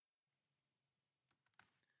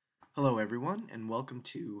Hello, everyone, and welcome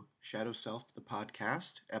to Shadow Self, the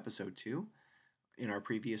podcast, episode 2. In our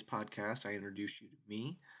previous podcast, I introduced you to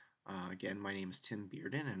me. Again, my name is Tim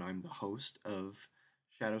Bearden, and I'm the host of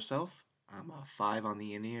Shadow Self. I'm a 5 on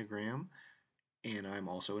the Enneagram, and I'm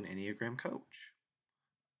also an Enneagram coach.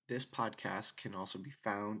 This podcast can also be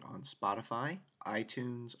found on Spotify,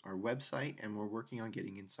 iTunes, our website, and we're working on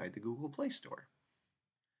getting inside the Google Play Store.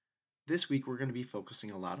 This week, we're going to be focusing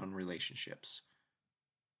a lot on relationships.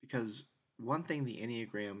 Because one thing the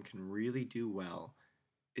Enneagram can really do well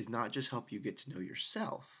is not just help you get to know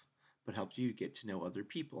yourself, but help you get to know other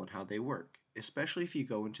people and how they work, especially if you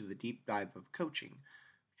go into the deep dive of coaching.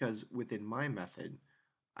 Because within my method,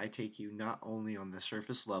 I take you not only on the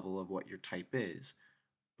surface level of what your type is,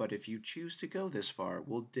 but if you choose to go this far,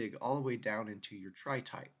 we'll dig all the way down into your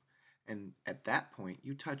tri-type. And at that point,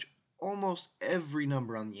 you touch almost every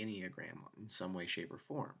number on the Enneagram in some way, shape, or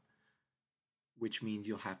form, which means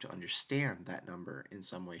you'll have to understand that number in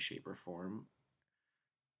some way, shape, or form,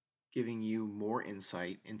 giving you more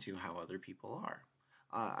insight into how other people are.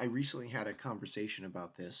 I recently had a conversation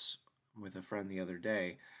about this with a friend the other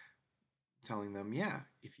day, telling them,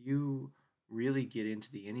 if you really get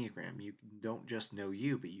into the Enneagram, you don't just know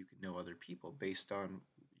you, but you can know other people based on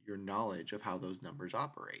your knowledge of how those numbers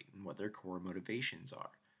operate and what their core motivations are.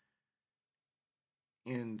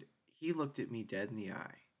 And he looked at me dead in the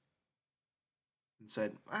eye and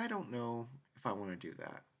said, I don't know if I want to do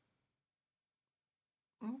that.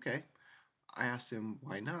 Okay. I asked him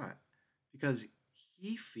why not. Because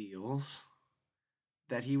he feels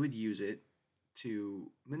that he would use it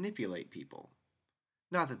to manipulate people.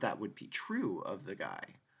 Not that that would be true of the guy,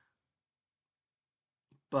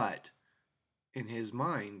 but in his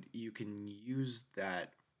mind, you can use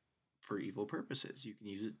that for evil purposes. You can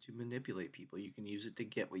use it to manipulate people. You can use it to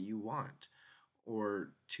get what you want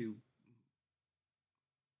or to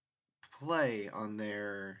play on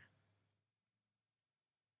their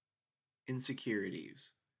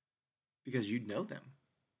insecurities because you know them.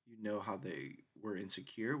 You know how they were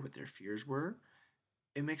insecure, what their fears were.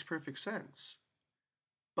 It makes perfect sense.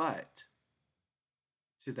 But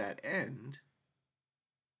to that end,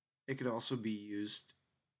 it can also be used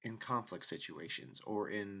in conflict situations or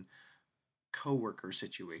in coworker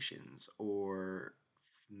situations or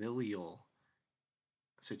familial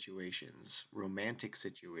situations, romantic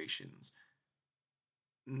situations.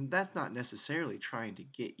 That's not necessarily trying to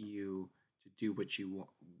get you to do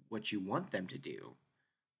what you want them to do,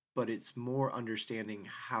 but it's more understanding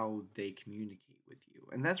how they communicate with you.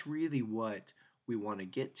 And that's really what we want to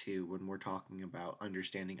get to when we're talking about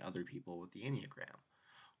understanding other people with the Enneagram.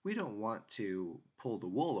 We don't want to pull the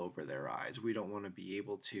wool over their eyes. We don't want to be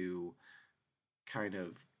able to kind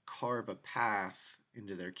of carve a path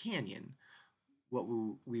into their canyon. What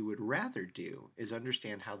we would rather do is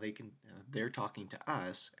understand how they're talking to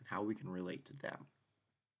us and how we can relate to them.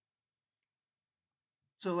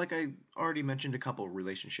 So, like I already mentioned a couple of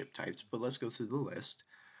relationship types, but let's go through the list.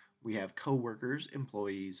 We have coworkers,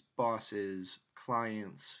 employees, bosses,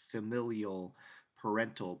 clients, familial,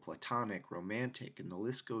 parental, platonic, romantic, and the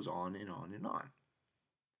list goes on and on and on.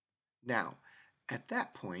 Now, at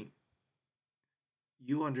that point,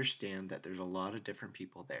 you understand that there's a lot of different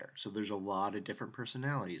people there. So there's a lot of different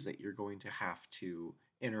personalities that you're going to have to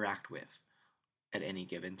interact with at any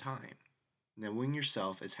given time. Knowing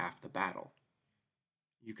yourself is half the battle.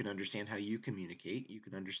 You can understand how you communicate. You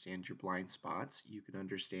can understand your blind spots. You can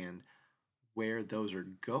understand where those are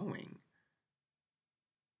going.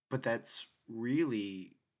 But that's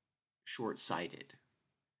really short-sighted.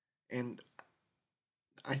 And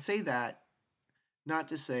I say that not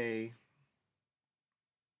to say,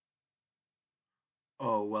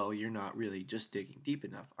 oh, well, you're not really just digging deep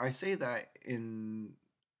enough. I say that in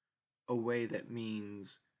a way that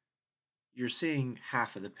means you're seeing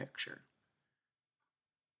half of the picture.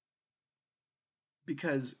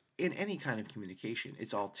 Because in any kind of communication,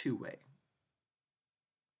 it's all two-way.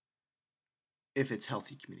 If it's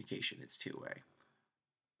healthy communication, it's two-way.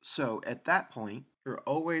 So at that point, you're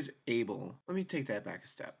always able, let me take that back a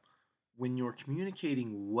step. When you're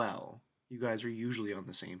communicating well, you guys are usually on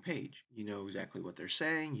the same page. You know exactly what they're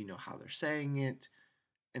saying, you know how they're saying it,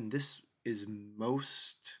 and this is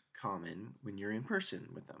most common when you're in person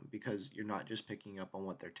with them because you're not just picking up on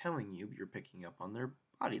what they're telling you, you're picking up on their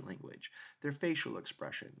body language, their facial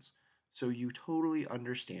expressions. So you totally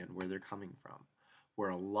understand where they're coming from.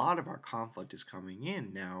 Where a lot of our conflict is coming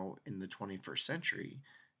in now in the 21st century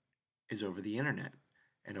is over the internet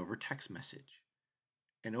and over text message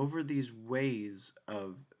and over these ways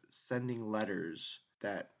of sending letters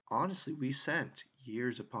that honestly we sent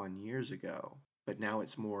years upon years ago. but now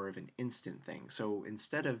it's more of an instant thing. So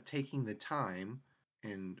instead of taking the time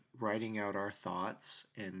and writing out our thoughts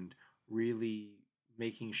and really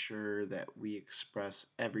making sure that we express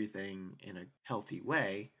everything in a healthy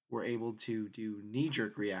way, we're able to do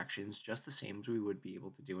knee-jerk reactions just the same as we would be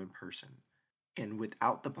able to do in person. And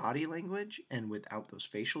without the body language and without those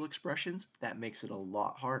facial expressions, that makes it a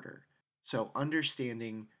lot harder. So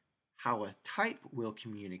understanding how a type will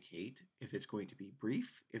communicate, if it's going to be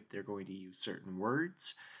brief, if they're going to use certain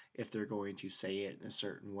words, if they're going to say it in a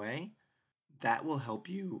certain way, that will help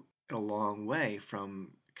you a long way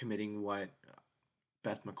from committing what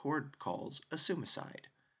Beth McCord calls a suicide.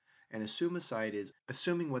 And a suicide is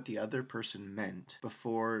assuming what the other person meant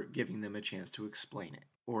before giving them a chance to explain it,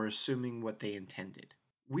 or assuming what they intended.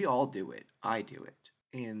 We all do it. I do it.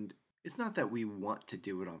 And it's not that we want to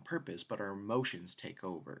do it on purpose, but our emotions take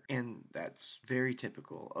over. And that's very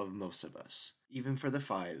typical of most of us. Even for the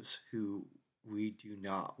fives who we do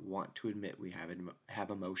not want to admit we have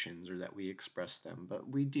emotions or that we express them, but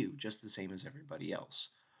we do just the same as everybody else.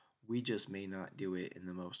 We just may not do it in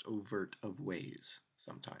the most overt of ways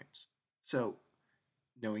sometimes. So,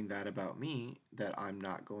 knowing that about me, that I'm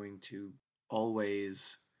not going to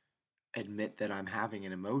always admit that I'm having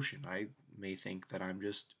an emotion, I may think that I'm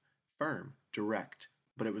just firm, direct.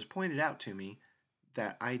 But it was pointed out to me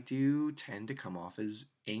that I do tend to come off as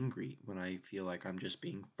angry when I feel like I'm just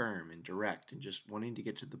being firm and direct and just wanting to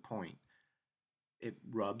get to the point. It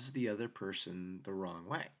rubs the other person the wrong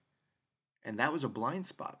way. And that was a blind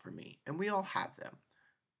spot for me, and we all have them.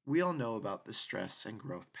 We all know about the stress and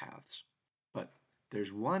growth paths, but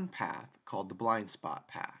there's one path called the blind spot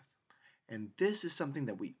path. And this is something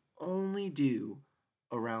that we only do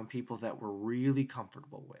around people that we're really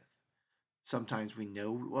comfortable with. Sometimes we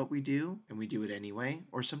know what we do and we do it anyway,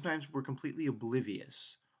 or sometimes we're completely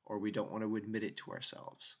oblivious or we don't want to admit it to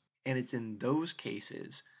ourselves. And it's in those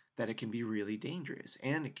cases that it can be really dangerous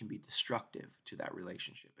and it can be destructive to that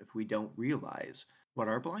relationship if we don't realize what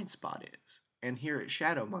our blind spot is. And here at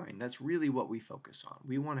Shadow Mind, that's really what we focus on.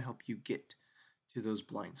 We want to help you get to those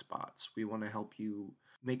blind spots. We want to help you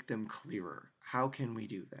make them clearer. How can we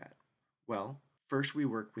do that? Well, first we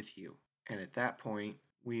work with you. And at that point,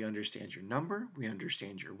 we understand your number, we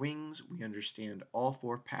understand your wings, we understand all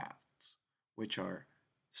four paths, which are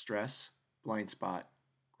stress, blind spot,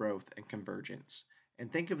 growth, and convergence.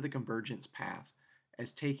 And think of the convergence path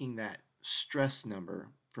as taking that stress number.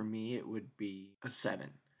 For me, it would be a 7.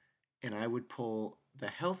 And I would pull the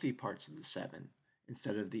healthy parts of the 7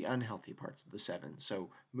 instead of the unhealthy parts of the 7. So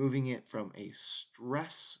moving it from a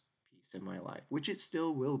stress piece in my life, which it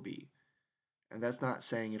still will be. And that's not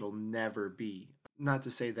saying it'll never be. Not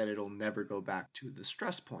to say that it'll never go back to the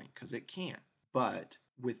stress point, because it can't. But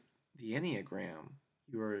with the Enneagram,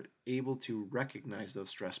 you are able to recognize those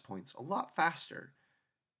stress points a lot faster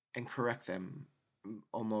and correct them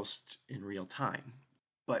almost in real time.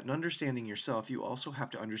 But in understanding yourself, you also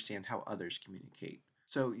have to understand how others communicate.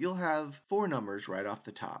 So you'll have 4 numbers right off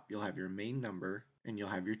the top. You'll have your main number, and you'll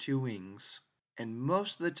have your 2 wings. And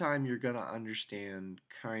most of the time, you're going to understand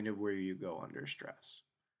kind of where you go under stress.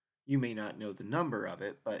 You may not know the number of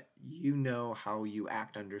it, but you know how you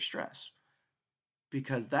act under stress.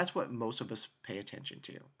 Because that's what most of us pay attention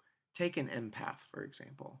to. Take an empath, for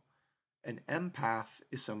example. An empath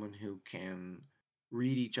is someone who can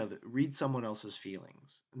read someone else's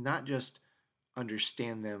feelings, not just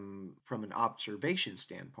understand them from an observation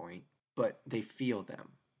standpoint, but they feel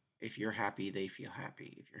them. If you're happy, they feel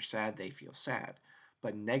happy. If you're sad, they feel sad.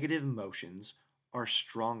 But negative emotions are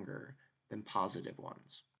stronger than positive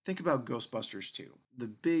ones. Think about Ghostbusters 2, the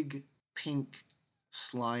big pink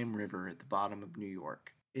slime river at the bottom of New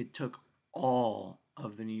York. It took all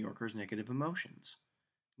of the New Yorkers' negative emotions.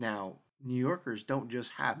 Now, New Yorkers don't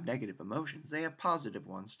just have negative emotions, they have positive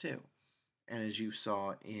ones too. And as you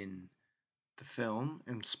saw in the film,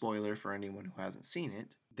 and spoiler for anyone who hasn't seen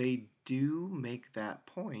it, they do make that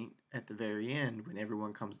point at the very end when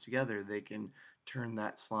everyone comes together, they can turn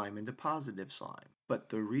that slime into positive slime. But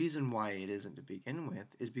the reason why it isn't to begin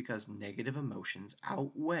with is because negative emotions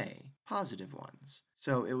outweigh positive ones.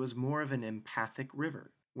 So it was more of an empathic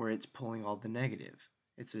river where it's pulling all the negative.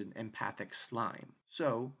 It's an empathic slime.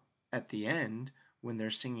 So at the end, when they're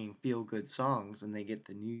singing feel-good songs and they get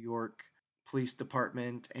the New York Police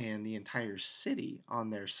Department and the entire city on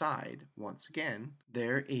their side, once again,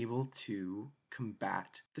 they're able to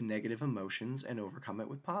combat the negative emotions and overcome it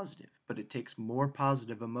with positive. But it takes more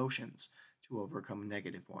positive emotions to overcome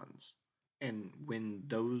negative ones. And when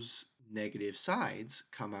those negative sides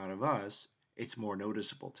come out of us, it's more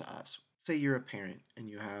noticeable to us. Say you're a parent and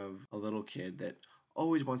you have a little kid that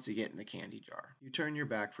always wants to get in the candy jar. You turn your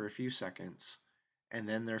back for a few seconds and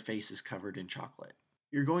then their face is covered in chocolate.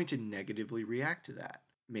 You're going to negatively react to that.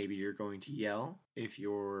 Maybe you're going to yell. If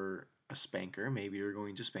you're a spanker, maybe you're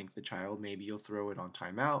going to spank the child. Maybe you'll throw it on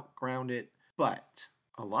timeout, ground it. But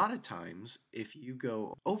a lot of times, if you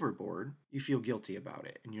go overboard, you feel guilty about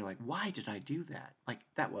it. And you're like, why did I do that? Like,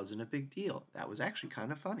 that wasn't a big deal. That was actually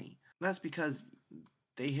kind of funny. That's because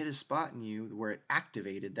they hit a spot in you where it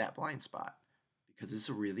activated that blind spot because it's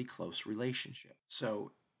a really close relationship.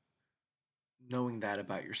 So, knowing that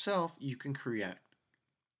about yourself, you can correct.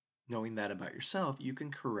 Knowing that about yourself, you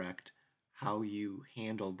can correct how you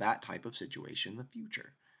handle that type of situation in the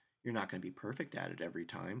future. You're not going to be perfect at it every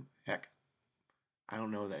time. Heck, I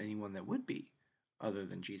don't know that anyone that would be, other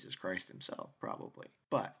than Jesus Christ himself, probably.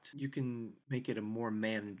 But you can make it a more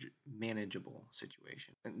manageable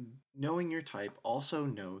situation. And knowing your type also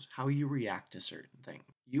knows how you react to certain things.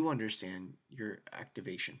 You understand your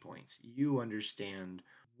activation points. You understand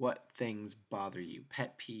what things bother you,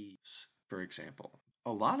 pet peeves, for example.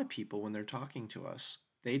 A lot of people, when they're talking to us,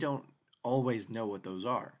 they don't always know what those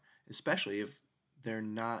are, especially if they're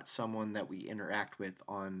not someone that we interact with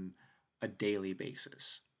on a daily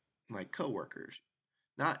basis, like coworkers.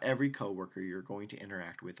 Not every coworker you're going to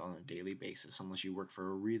interact with on a daily basis unless you work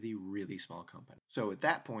for a really, really small company. So at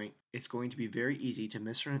that point, it's going to be very easy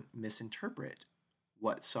to misinterpret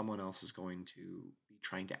what someone else is going to be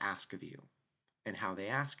trying to ask of you and how they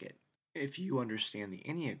ask it. If you understand the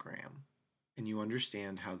Enneagram and you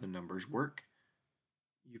understand how the numbers work,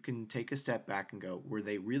 you can take a step back and go, were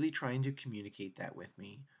they really trying to communicate that with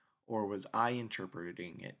me, or was I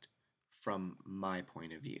interpreting it from my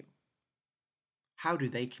point of view? How do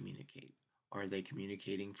they communicate? Are they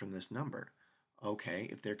communicating from this number? Okay,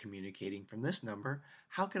 if they're communicating from this number,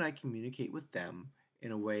 how can I communicate with them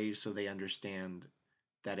in a way so they understand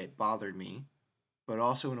that it bothered me, but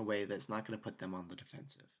also in a way that's not going to put them on the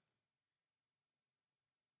defensive?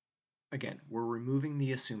 Again, we're removing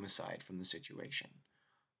the assume-a-side from the situation.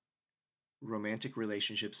 Romantic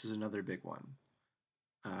relationships is another big one.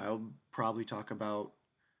 I'll probably talk about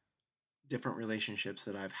different relationships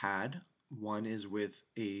that I've had. One is with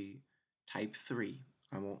a type 3.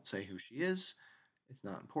 I won't say who she is, it's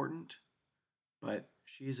not important, but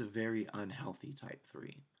she's a very unhealthy type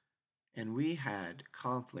 3. And we had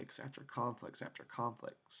conflicts after conflicts after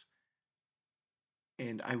conflicts.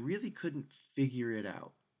 And I really couldn't figure it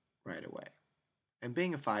out right away. And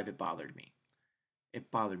being a 5, it bothered me. It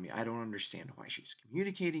bothered me. I don't understand why she's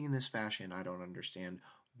communicating in this fashion. I don't understand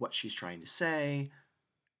what she's trying to say.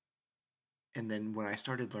 And then when I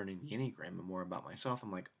started learning the Enneagram and more about myself,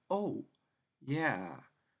 I'm like, oh, yeah,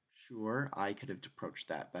 sure, I could have approached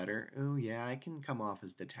that better. Oh, yeah, I can come off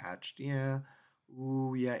as detached. Yeah.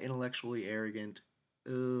 Ooh, yeah, intellectually arrogant.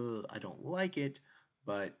 I don't like it,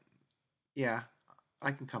 but yeah,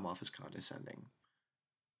 I can come off as condescending.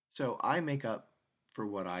 So I make up for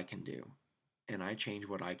what I can do, and I change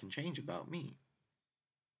what I can change about me.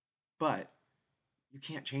 But you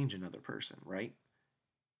can't change another person, right?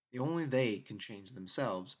 Only they can change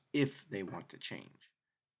themselves if they want to change.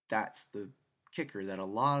 That's the kicker that a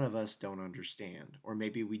lot of us don't understand. Or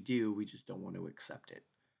maybe we do, we just don't want to accept it.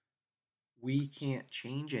 We can't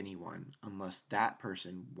change anyone unless that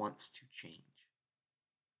person wants to change.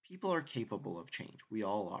 People are capable of change. We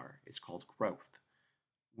all are. It's called growth.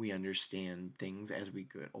 We understand things as we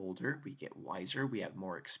get older, we get wiser, we have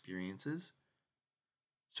more experiences.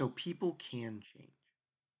 So people can change,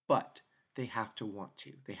 but they have to want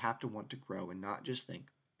to. They have to want to grow and not just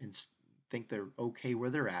think they're okay where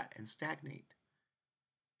they're at and stagnate.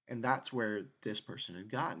 And that's where this person had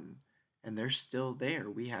gotten. And they're still there.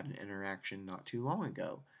 We had an interaction not too long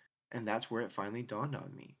ago. And that's where it finally dawned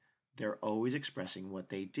on me. They're always expressing what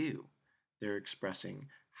they do. They're expressing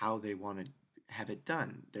how they want to have it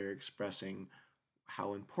done. They're expressing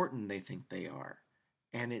how important they think they are.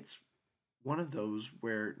 And it's one of those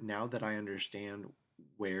where now that I understand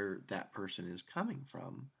where that person is coming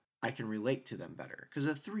from, I can relate to them better. Because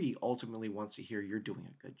a 3 ultimately wants to hear you're doing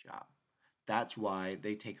a good job. That's why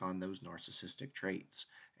they take on those narcissistic traits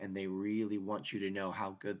and they really want you to know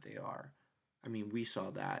how good they are. I mean, we saw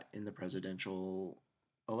that in the presidential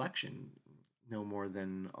election no more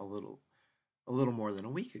than a little more than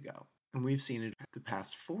a week ago. And we've seen it the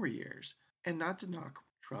past 4 years. And not to knock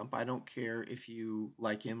Trump, I don't care if you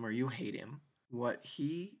like him or you hate him. What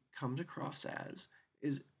he comes across as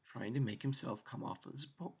is trying to make himself come off as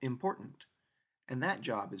important. And that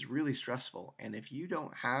job is really stressful. And if you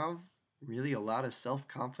don't have really a lot of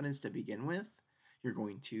self-confidence to begin with, you're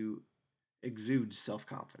going to exude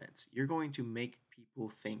self-confidence. You're going to make people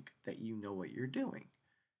think that you know what you're doing.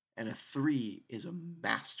 And a 3 is a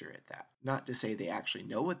master at that. Not to say they actually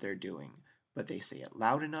know what they're doing, but they say it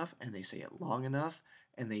loud enough and they say it long enough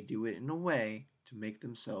and they do it in a way to make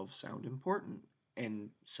themselves sound important. And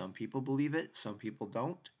some people believe it, some people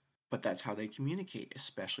don't, but that's how they communicate,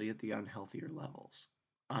 especially at the unhealthier levels.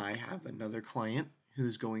 I have another client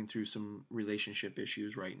who's going through some relationship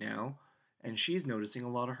issues right now, and she's noticing a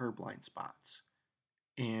lot of her blind spots.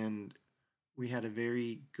 And we had a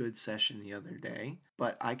very good session the other day,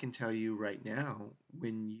 but I can tell you right now,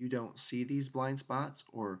 when you don't see these blind spots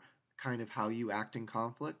or kind of how you act in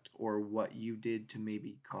conflict or what you did to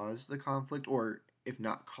maybe cause the conflict, or if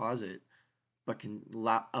not cause it, but can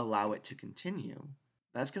allow it to continue,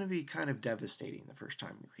 that's going to be kind of devastating the first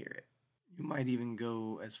time you hear it. You might even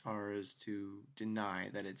go as far as to deny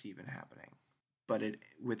that it's even happening. But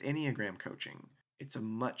with Enneagram coaching, it's a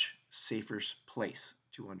much safer place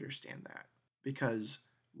to understand that. Because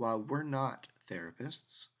while we're not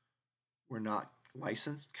therapists, we're not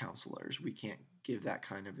licensed counselors, we can't give that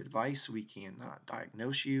kind of advice, we cannot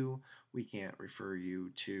diagnose you, we can't refer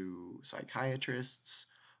you to psychiatrists.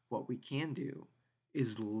 What we can do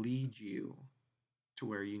is lead you to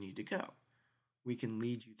where you need to go. We can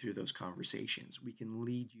lead you through those conversations. We can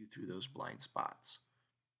lead you through those blind spots.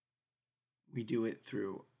 We do it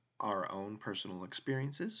through our own personal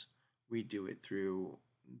experiences. We do it through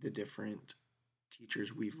the different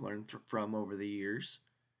teachers we've learned from over the years.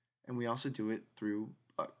 And we also do it through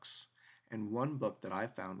books. And one book that I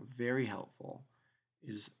found very helpful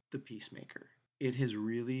is The Peacemaker. It has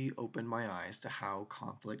really opened my eyes to how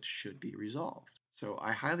conflict should be resolved. So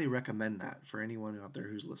I highly recommend that for anyone out there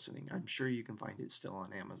who's listening. I'm sure you can find it still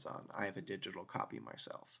on Amazon. I have a digital copy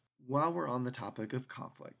myself. While we're on the topic of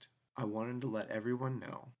conflict, I wanted to let everyone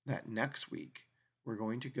know that next week we're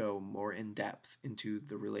going to go more in depth into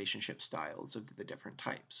the relationship styles of the different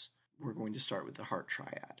types. We're going to start with the heart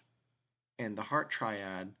triad. And the heart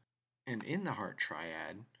triad, and in the heart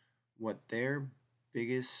triad, what their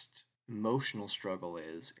biggest emotional struggle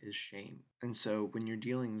is shame. And so when you're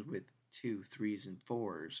dealing with 2, 3s, and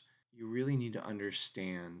 4s, you really need to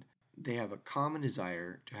understand they have a common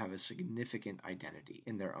desire to have a significant identity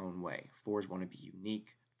in their own way. 4s want to be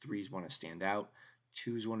unique, 3s want to stand out,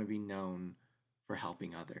 2s want to be known for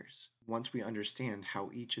helping others. Once we understand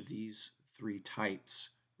how each of these 3 types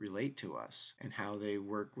relate to us and how they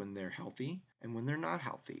work when they're healthy and when they're not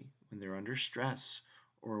healthy, when they're under stress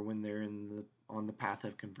or when they're on the path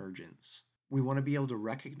of convergence, we want to be able to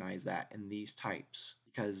recognize that in these types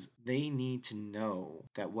because they need to know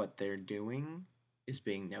that what they're doing is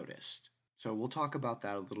being noticed. So we'll talk about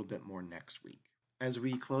that a little bit more next week. As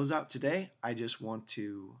we close out today, I just want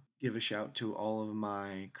to give a shout to all of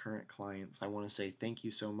my current clients. I want to say thank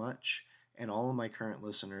you so much. And all of my current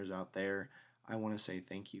listeners out there, I want to say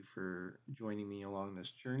thank you for joining me along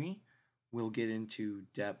this journey. We'll get into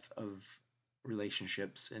depth of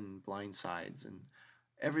relationships and blind sides and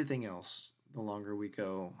everything else the longer we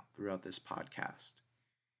go throughout this podcast.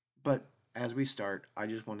 But as we start, I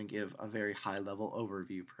just want to give a very high-level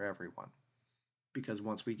overview for everyone. Because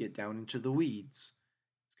once we get down into the weeds,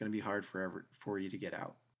 it's going to be hard for you to get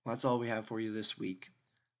out. Well, that's all we have for you this week.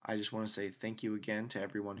 I just want to say thank you again to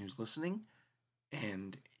everyone who's listening.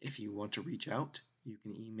 And if you want to reach out, you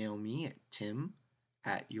can email me at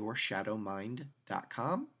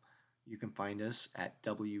tim@yourshadowmind.com. You can find us at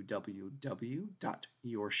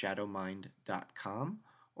www.yourshadowmind.com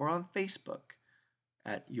or on Facebook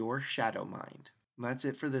at Your Shadow Mind. And that's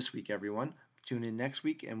it for this week, everyone. Tune in next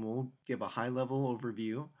week and we'll give a high-level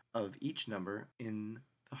overview of each number in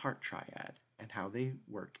the heart triad and how they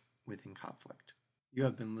work within conflict. You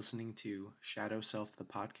have been listening to Shadow Self, the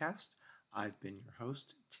podcast. I've been your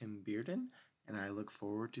host, Tim Bearden, and I look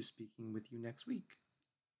forward to speaking with you next week.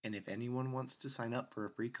 And if anyone wants to sign up for a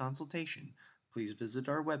free consultation, please visit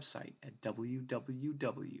our website at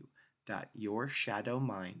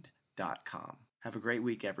www.yourshadowmind.com. Have a great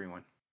week, everyone.